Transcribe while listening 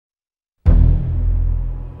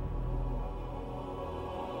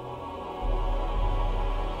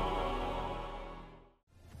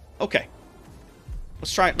Okay.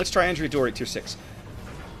 Let's try Andrea Doria at tier 6.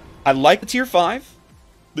 I like the tier 5.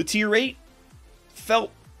 The tier 8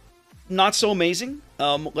 felt not so amazing.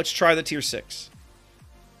 Let's try the tier 6.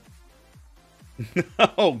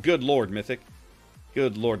 Oh, good lord, Mythic.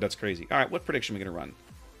 Good lord, that's crazy. All right, what prediction are we gonna run?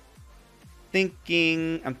 I'm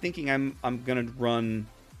thinking I'm gonna run.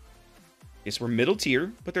 Yes, we're middle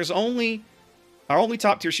tier, but there's only our only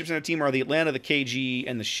top tier ships in our team are the Atlanta, the KG,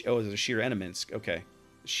 and the Shira and a Minsk. Okay,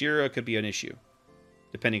 Shira could be an issue,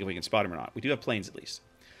 depending if we can spot him or not. We do have planes at least.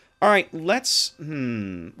 All right, let's.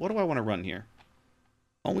 What do I want to run here?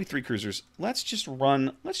 Only 3 cruisers. Let's just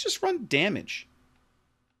run damage.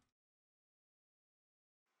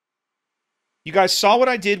 You guys saw what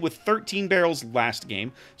I did with 13 barrels last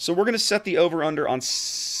game, so we're going to set the over-under on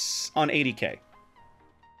 80k.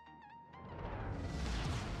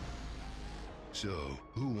 So,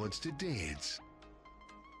 who wants to dance?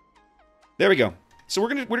 There we go. So we're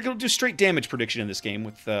gonna do straight damage prediction in this game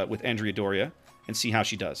with Andrea Doria and see how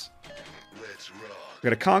she does. Let's rock. We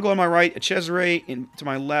got a Congo on my right, a Cesare to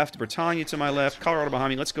my left, Britannia to my left, Colorado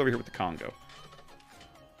behind me. Let's go over here with the Congo.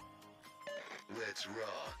 Let's rock.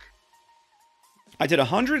 I did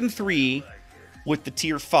 103 with the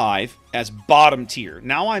tier 5 as bottom tier.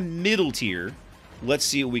 Now I'm middle tier. Let's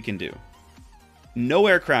see what we can do. No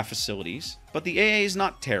aircraft facilities, but the AA is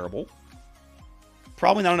not terrible.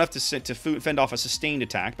 Probably not enough to fend off a sustained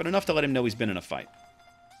attack, but enough to let him know he's been in a fight.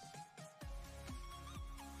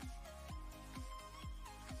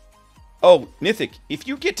 Oh, Mythic, if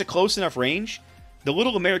you get to close enough range, the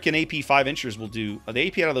little American AP 5-inchers will do... The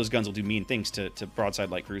AP out of those guns will do mean things to broadside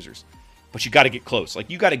light cruisers. But you got to get close. Like,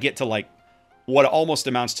 you got to get to, like, what almost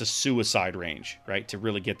amounts to suicide range, right? To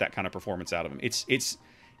really get that kind of performance out of him.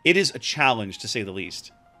 It is a challenge, to say the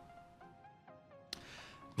least.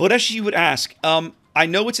 But as you would ask, I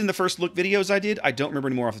know it's in the first look videos I did. I don't remember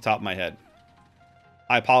anymore off the top of my head.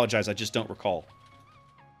 I apologize. I just don't recall.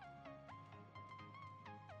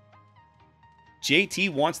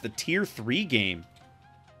 JT wants the tier 3 game.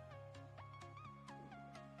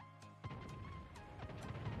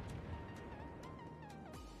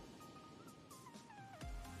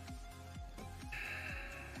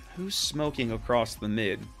 Who's smoking across the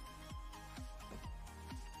mid?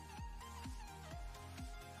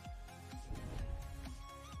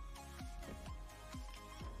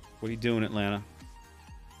 What are you doing, Atlanta?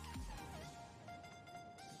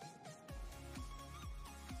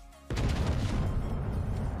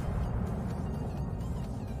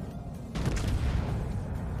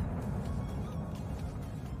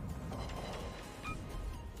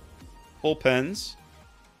 Bullpens.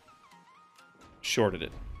 Shorted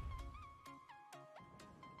it.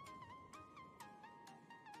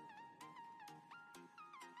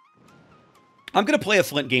 I'm going to play a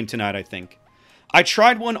Flint game tonight, I think. I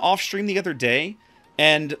tried one off-stream the other day,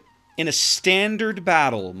 and in a standard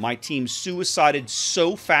battle, my team suicided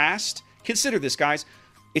so fast. Consider this, guys.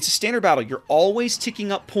 It's a standard battle. You're always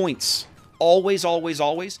ticking up points. Always, always,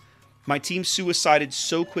 always. My team suicided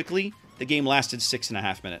so quickly, the game lasted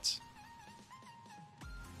 6.5 minutes.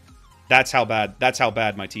 That's how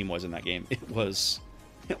bad my team was in that game. It was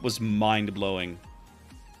mind-blowing.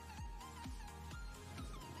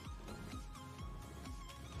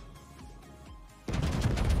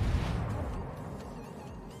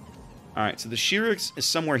 Alright, so the Shirix is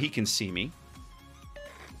somewhere he can see me.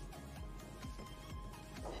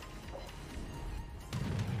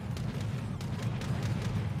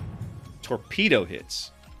 Torpedo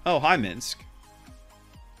hits. Oh, hi, Minsk.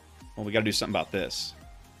 Well, we gotta do something about this.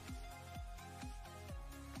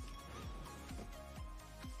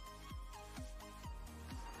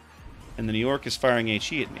 And the New York is firing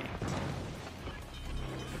HE at me.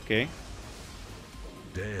 Okay.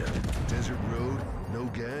 Damn, desert road, no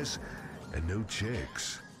gas, and no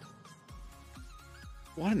chicks.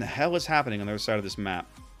 What in the hell is happening on the other side of this map?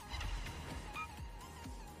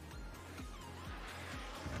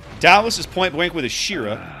 Dallas is point blank with a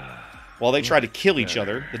Shira while they try to kill each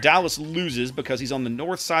other. The Dallas loses because he's on the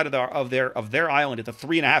north side of their island at the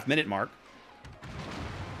 3.5-minute mark.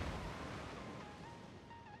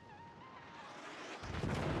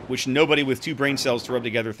 Which nobody with 2 brain cells to rub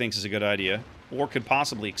together thinks is a good idea, or could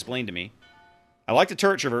possibly explain to me. I like the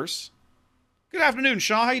turret traverse. Good afternoon,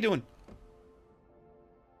 Shaw. How you doing?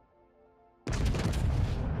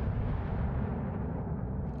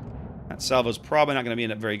 That salvo's probably not going to be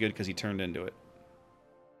end up very good because he turned into it.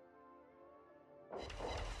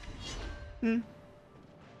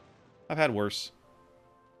 I've had worse.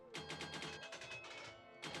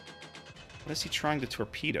 What is he trying to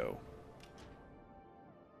torpedo?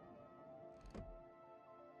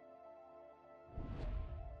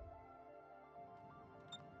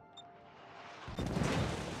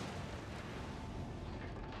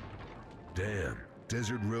 Damn,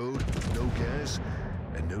 desert road, no gas,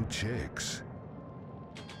 and no chicks.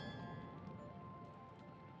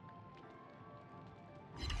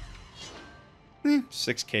 Eh,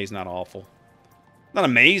 6K is not awful. Not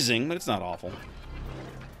amazing, but it's not awful.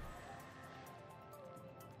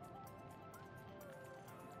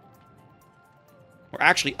 We're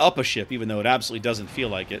actually up a ship, even though it absolutely doesn't feel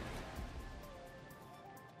like it.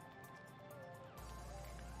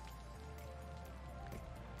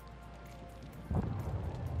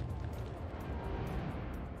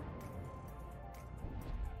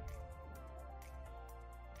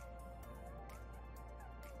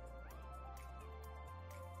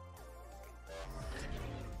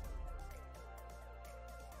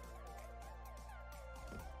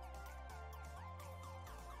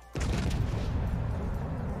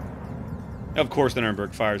 Of course, the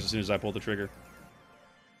Nuremberg fires as soon as I pull the trigger.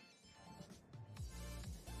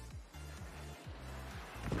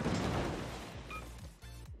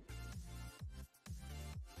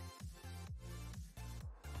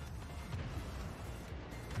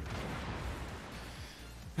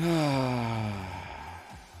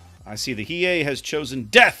 I see the Hiei has chosen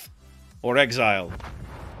death or exile.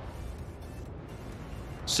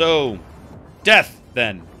 So, death,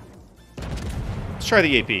 then. Let's try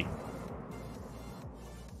the AP.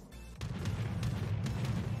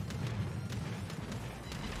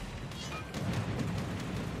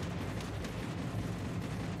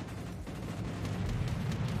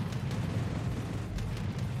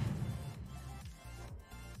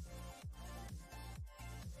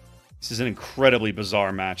 This is an incredibly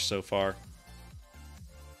bizarre match so far.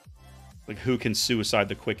 Like, who can suicide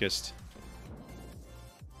the quickest?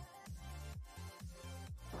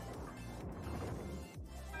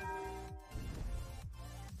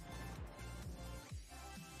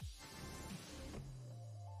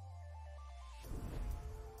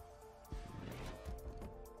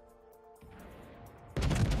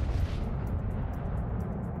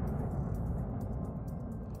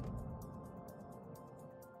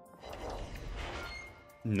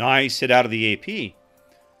 Nice hit out of the AP.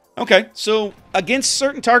 Okay, so against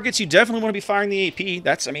certain targets, you definitely want to be firing the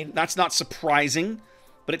AP. I mean, that's not surprising,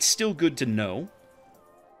 but it's still good to know.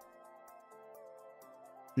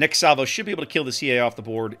 Next salvo should be able to kill the CA off the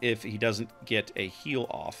board if he doesn't get a heal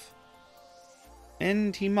off.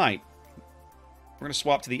 And he might. We're going to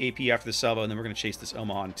swap to the AP after the salvo, and then we're going to chase this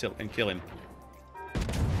Omaha and kill him.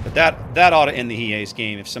 But that ought to end the Hiei's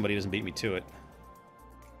game if somebody doesn't beat me to it.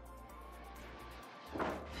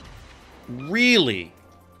 Really?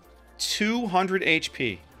 200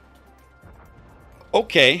 HP.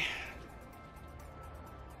 Okay.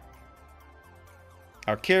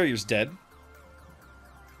 Our carrier's dead.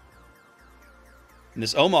 And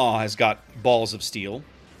this Omaha has got balls of steel.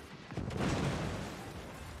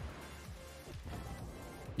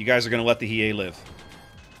 You guys are going to let the Hiei live.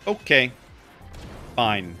 Okay.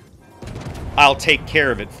 Fine. I'll take care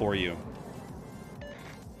of it for you.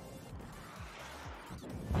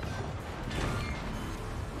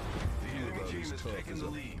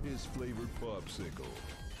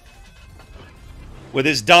 With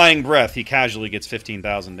his dying breath, he casually gets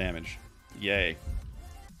 15,000 damage. Yay.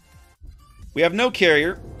 We have no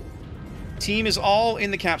carrier. Team is all in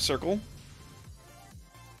the cap circle.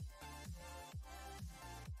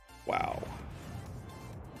 Wow.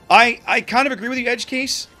 I kind of agree with you, Edge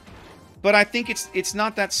Case, but I think it's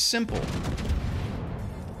not that simple.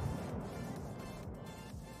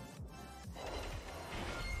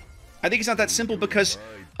 I think it's not that simple because,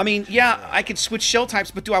 I mean, yeah, I could switch shell types,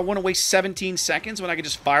 but do I want to waste 17 seconds when I could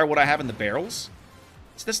just fire what I have in the barrels?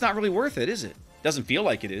 So that's not really worth it, is it? Doesn't feel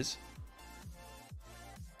like it is.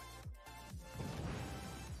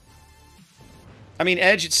 I mean,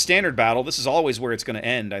 Edge, it's standard battle. This is always where it's going to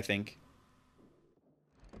end, I think.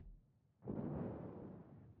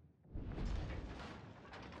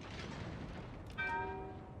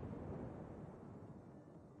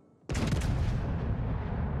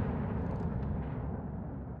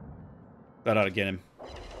 That ought to get him.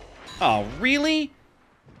 Oh, really?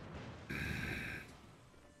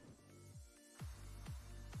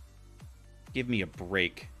 Give me a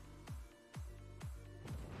break.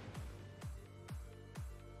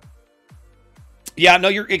 Yeah, no,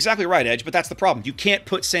 you're exactly right, Edge, but that's the problem. You can't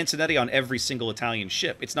put Sansonetti on every single Italian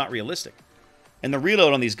ship. It's not realistic. And the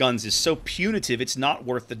reload on these guns is so punitive, it's not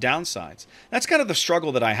worth the downsides. That's kind of the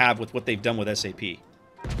struggle that I have with what they've done with SAP.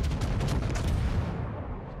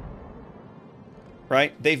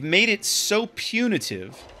 Right? They've made it so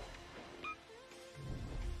punitive.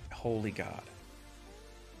 Holy God.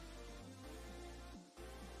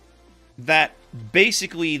 That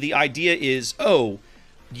basically the idea is, oh,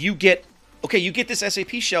 you get okay, you get this SAP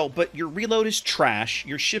shell, but your reload is trash,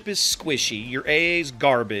 your ship is squishy, your AA is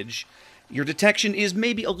garbage, your detection is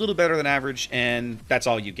maybe a little better than average, and that's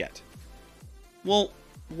all you get. Well,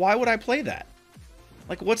 why would I play that?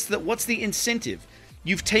 Like, what's the incentive?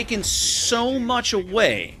 You've taken so much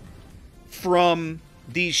away from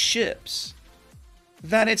these ships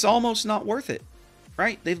that it's almost not worth it,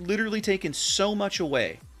 right? They've literally taken so much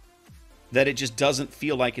away that it just doesn't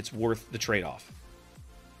feel like it's worth the trade-off.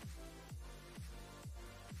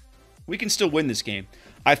 We can still win this game.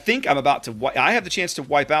 I think I'm about to... I have the chance to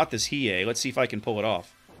wipe out this Hiei. Let's see if I can pull it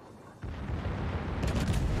off.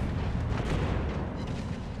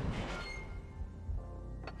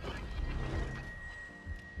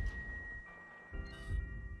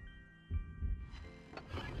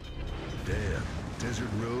 Damn, desert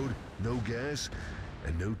road, no gas,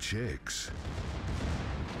 and no chicks.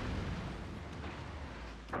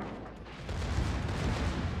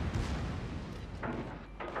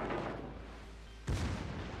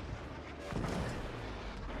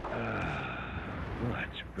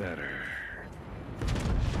 Much better.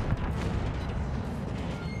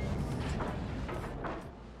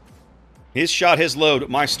 His shot, his load.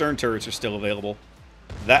 My stern turrets are still available.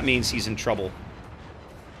 That means he's in trouble.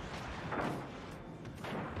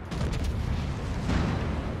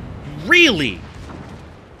 Really?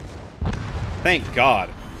 Thank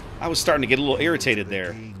God. I was starting to get a little irritated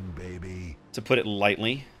there, to put it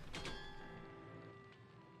lightly.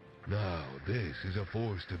 Now, this is a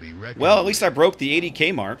force to be reckoned Well, at least I broke the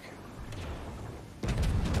 80k mark.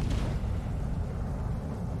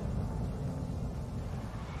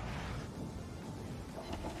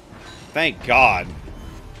 Thank God.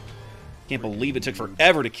 Can't believe it took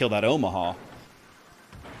forever to kill that Omaha.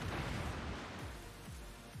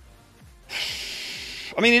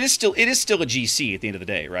 I mean, it is still a GC at the end of the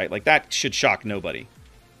day, right? Like, that should shock nobody.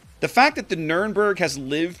 The fact that the Nuremberg has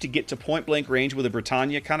lived to get to point-blank range with a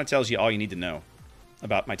Britannia kind of tells you all you need to know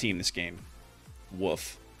about my team this game.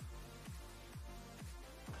 Woof.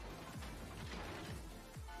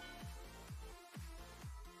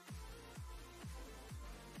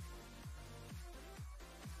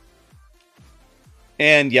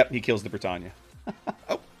 And, yep, he kills the Britannia.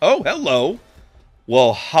 Oh, hello.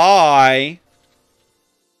 Well, hi.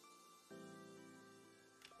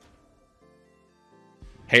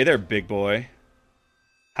 Hey there, big boy.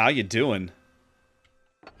 How you doing?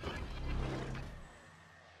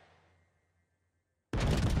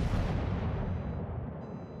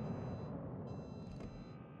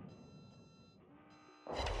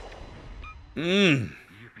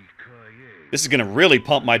 This is gonna really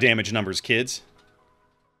pump my damage numbers, kids.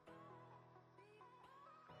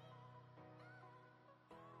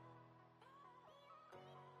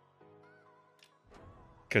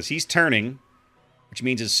 Because he's turning, which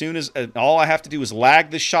means as soon as... all I have to do is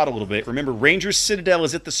lag this shot a little bit. Remember, Ranger's Citadel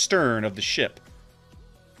is at the stern of the ship.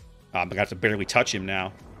 I'm going to have to barely touch him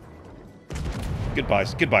now. Goodbye.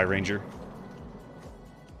 Goodbye, Ranger.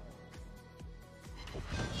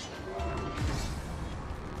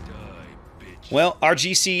 Well, our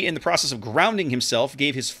GC, in the process of grounding himself,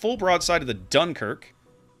 gave his full broadside to the Dunkirk.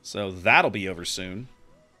 So that'll be over soon.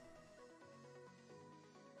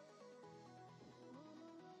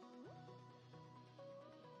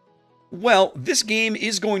 Well, this game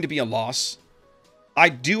is going to be a loss. I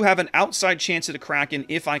do have an outside chance at a Kraken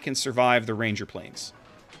if I can survive the Ranger planes.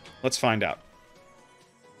 Let's find out.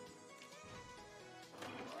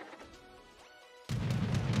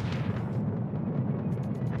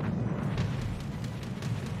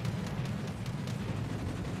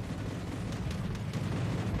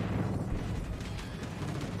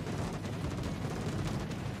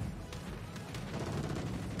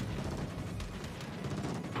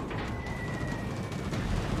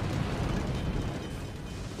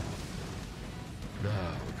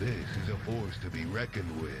 This is a force to be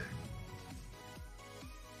reckoned with.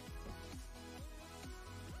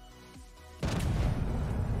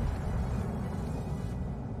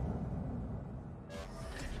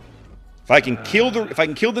 If I can kill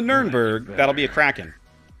the Nuremberg, that'll be a Kraken.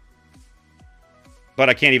 But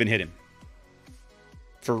I can't even hit him.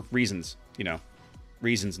 For reasons, you know.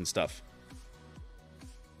 Reasons and stuff.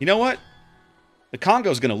 You know what? The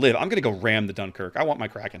Congo's gonna live. I'm gonna go ram the Dunkirk. I want my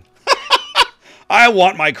Kraken. I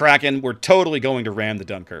want my Kraken. We're totally going to ram the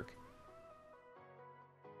Dunkirk.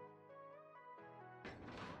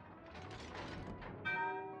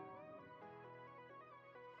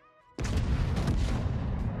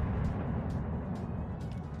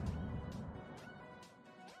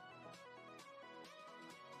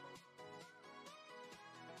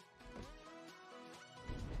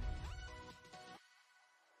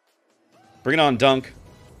 Bring it on, Dunk.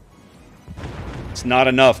 It's not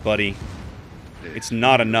enough, buddy. It's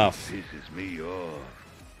not enough. Pisses me off.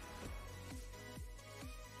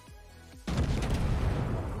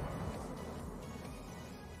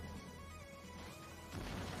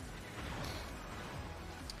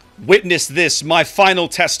 Witness this, my final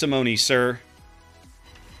testimony, sir.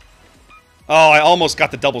 Oh, I almost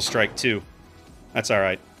got the double strike, too. That's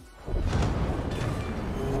alright.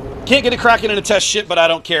 Can't get a Kraken in a test ship, but I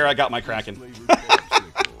don't care. I got my Kraken.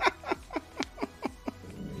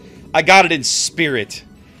 I got it in spirit.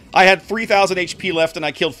 I had 3,000 HP left, and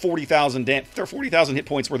I killed 40,000 hit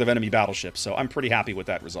points worth of enemy battleships, so I'm pretty happy with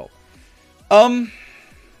that result.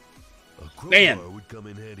 Man. Would come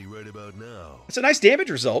in handy right about now. It's a nice damage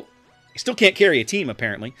result. You still can't carry a team,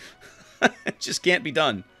 apparently. It just can't be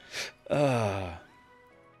done.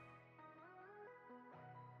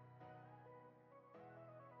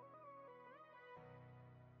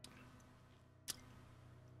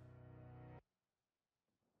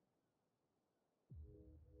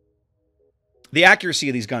 The accuracy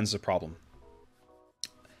of these guns is a problem.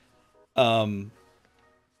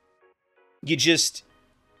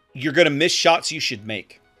 You're going to miss shots you should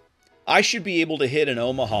make. I should be able to hit an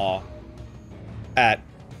Omaha at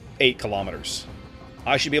 8 kilometers.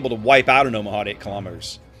 I should be able to wipe out an Omaha at 8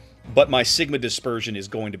 kilometers. But my Sigma dispersion is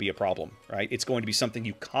going to be a problem, right? It's going to be something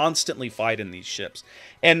you constantly fight in these ships.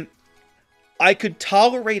 And I could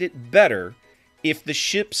tolerate it better if the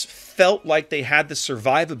ships felt like they had the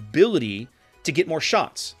survivability to get more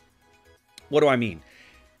shots. What do I mean?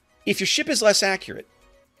 If your ship is less accurate,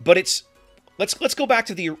 but it's... Let's go back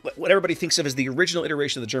to what everybody thinks of as the original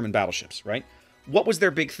iteration of the German battleships, right? What was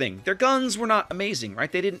their big thing? Their guns were not amazing,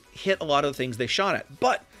 right? They didn't hit a lot of the things they shot at,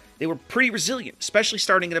 but they were pretty resilient, especially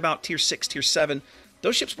starting at about Tier 6, Tier 7.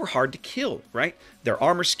 Those ships were hard to kill, right? Their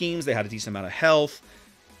armor schemes, they had a decent amount of health.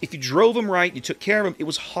 If you drove them right, you took care of them, it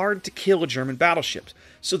was hard to kill a German battleship.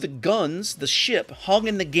 So the guns, the ship, hung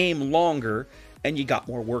in the game longer, and you got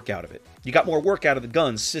more work out of it. You got more work out of the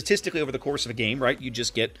guns. Statistically, over the course of a game, right,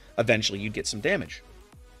 eventually you'd get some damage.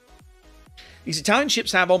 These Italian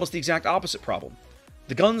ships have almost the exact opposite problem.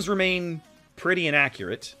 The guns remain pretty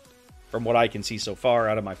inaccurate, from what I can see so far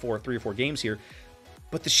out of my 3 or 4 games here,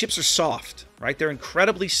 but the ships are soft, right? They're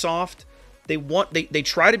incredibly soft. They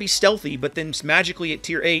try to be stealthy, but then magically at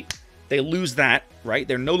Tier 8, they lose that, right?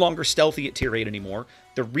 They're no longer stealthy at Tier 8 anymore.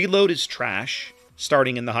 The reload is trash,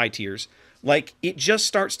 starting in the high tiers. Like, it just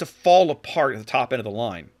starts to fall apart at the top end of the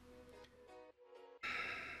line.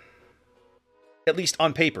 At least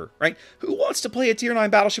on paper, right? Who wants to play a Tier 9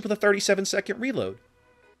 battleship with a 37-second reload?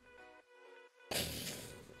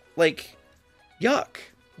 Like, yuck.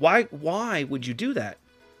 Why would you do that?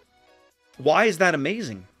 Why is that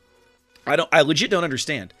amazing? I legit don't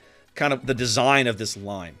understand kind of the design of this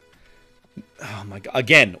line. Oh my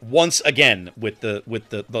god! Once again with the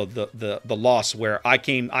loss where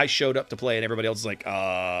I showed up to play and everybody else is like,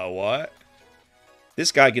 what?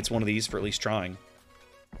 This guy gets one of these for at least trying.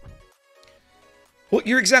 Well,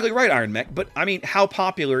 you're exactly right, Iron Mech, but I mean, how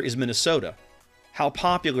popular is Minnesota? How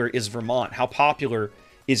popular is Vermont? How popular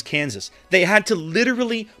is Kansas? They had to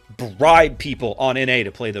literally bribe people on NA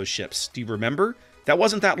to play those ships. Do you remember? That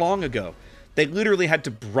wasn't that long ago. They literally had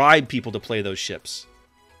to bribe people to play those ships.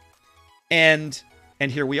 And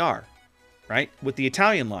here we are, right? With the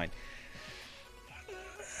Italian line.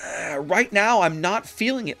 Right now, I'm not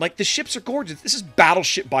feeling it. Like, the ships are gorgeous. This is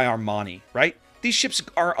Battleship by Armani, right? These ships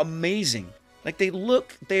are amazing. Like,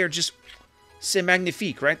 they are just, c'est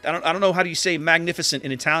magnifique, right? I don't know how do you say magnificent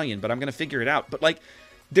in Italian, but I'm going to figure it out. But, like,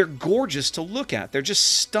 they're gorgeous to look at. They're just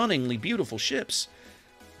stunningly beautiful ships.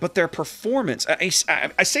 But their performance, I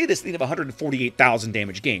say this thing of a 148,000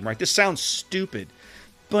 damage game, right? This sounds stupid,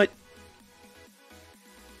 but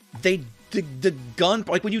the gun,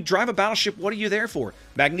 like when you drive a battleship, what are you there for?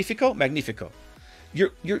 Magnifico? Magnifico. When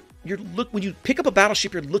you pick up a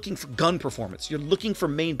battleship, you're looking for gun performance. You're looking for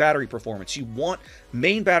main battery performance. You want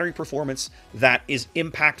main battery performance that is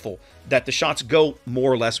impactful, that the shots go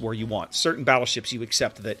more or less where you want. Certain battleships, you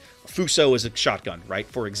accept that Fuso is a shotgun, right?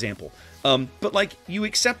 For example. But like, you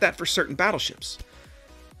accept that for certain battleships.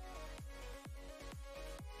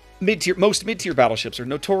 Most mid-tier battleships are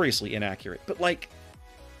notoriously inaccurate, but like,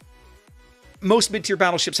 most mid-tier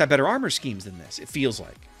battleships have better armor schemes than this, it feels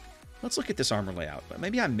like. Let's look at this armor layout, but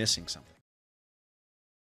maybe I'm missing something.